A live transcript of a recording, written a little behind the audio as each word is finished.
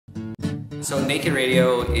So Naked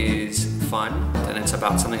Radio is fun, and it's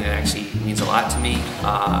about something that actually means a lot to me,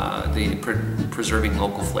 preserving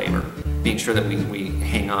local flavor, being sure that we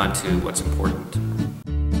hang on to what's important.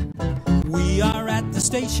 We are at the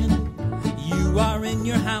station, you are in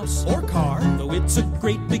your house or car, though it's a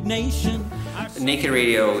great big nation. Naked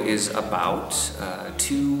Radio is about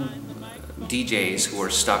two DJs who are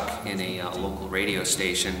stuck in a local radio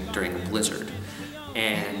station during a blizzard,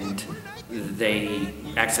 and they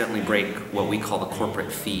accidentally break what we call the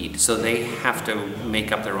corporate feed. So they have to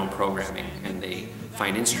make up their own programming, and they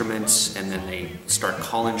find instruments, and then they start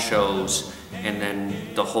call-in shows, and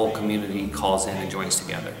then the whole community calls in and joins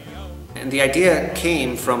together. And the idea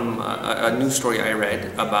came from a news story I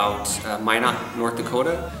read about Minot, North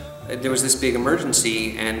Dakota. There was this big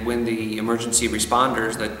emergency, and when the emergency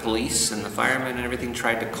responders, the police and the firemen and everything,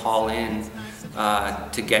 tried to call in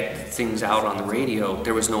to get things out on the radio,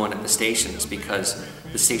 there was no one at the stations because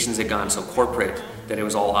the stations had gone so corporate that it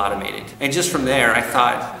was all automated. And just from there I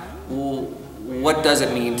thought, well, what does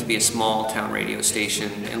it mean to be a small town radio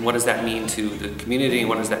station, and what does that mean to the community, and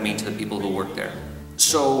what does that mean to the people who work there?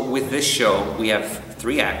 So with this show we have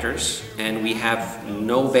 3 actors and we have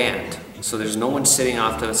no band. So there's no one sitting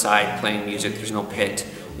off to the side playing music, there's no pit.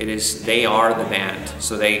 They are the band.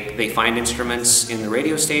 So they find instruments in the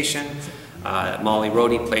radio station. Molly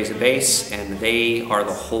Rohde plays the bass, and they are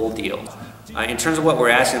the whole deal. In terms of what we're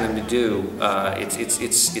asking them to do,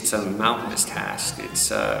 it's a mountainous task.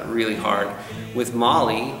 It's really hard. With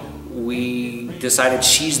Molly, we decided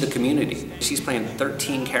she's the community. She's playing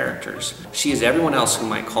 13 characters. She is everyone else who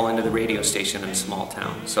might call into the radio station in a small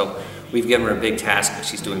town. So we've given her a big task, but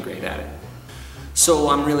she's doing great at it. So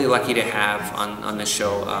I'm really lucky to have on this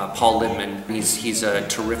show Paul Libman. He's a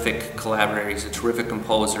terrific collaborator, he's a terrific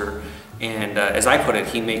composer, and as I put it,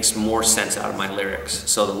 he makes more sense out of my lyrics.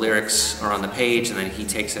 So the lyrics are on the page, and then he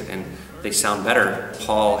takes it and they sound better.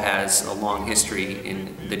 Paul has a long history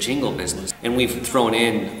in the jingle business, and we've thrown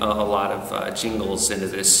in a lot of jingles into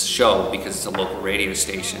this show because it's a local radio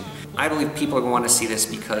station. I believe people are going to want to see this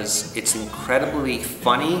because it's incredibly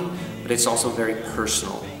funny, but it's also very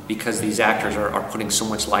personal because these actors are putting so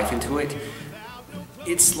much life into it.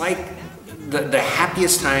 It's like the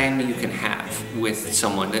happiest time you can have with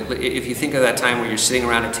someone. If you think of that time where you're sitting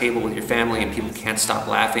around a table with your family and people can't stop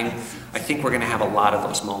laughing, I think we're going to have a lot of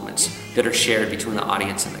those moments that are shared between the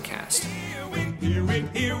audience and the cast. Here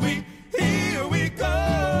we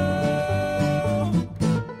go.